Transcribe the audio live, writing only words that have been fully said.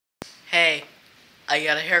Hey, I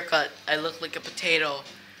got a haircut. I look like a potato.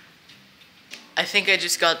 I think I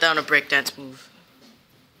just got down a breakdance move.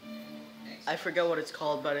 I forget what it's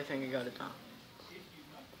called, but I think I got it down.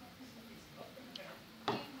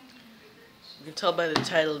 You can tell by the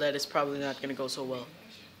title that it's probably not going to go so well.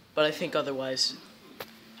 But I think otherwise.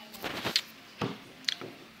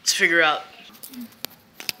 Let's figure out.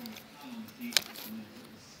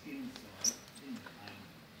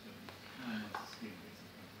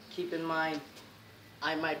 Keep in mind,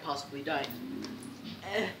 I might possibly die.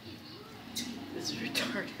 This is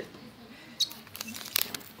retarded.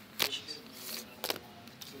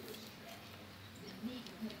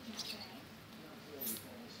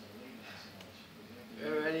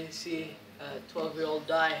 You're ready to see a 12-year-old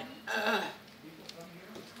die.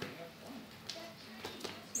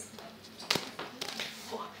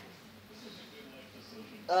 Fuck.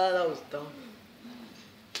 That was dumb.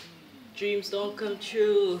 Dreams don't come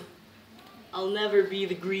true. I'll never be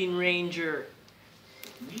the Green Ranger.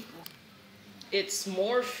 It's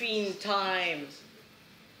morphine time.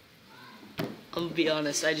 I'm gonna be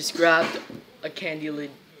honest, I just grabbed a candy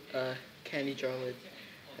jar lid,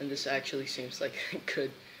 and this actually seems like it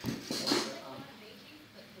could.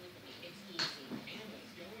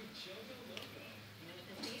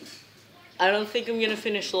 I don't think I'm gonna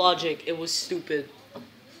finish Logic. It was stupid.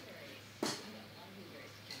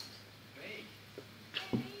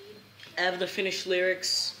 I have the finished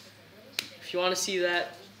lyrics. If you want to see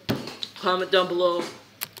that, comment down below.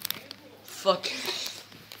 Fuck.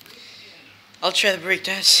 I'll try the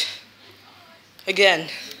breakdance again.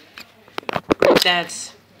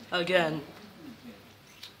 Breakdance again.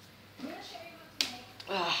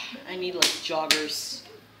 I need like joggers.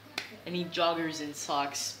 I need joggers and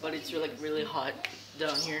socks, but it's like really hot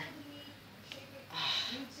down here.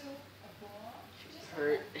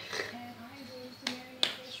 Hurt.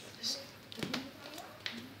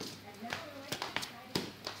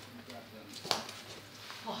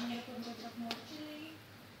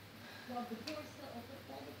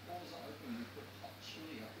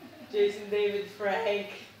 Jason David Frank.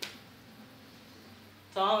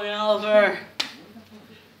 Tommy Oliver.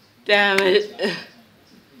 Damn it.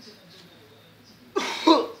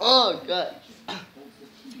 Oh god.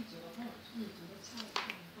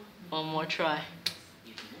 One more try.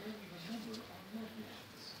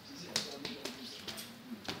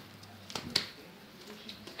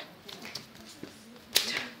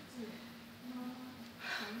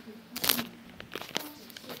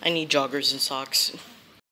 I need joggers and socks.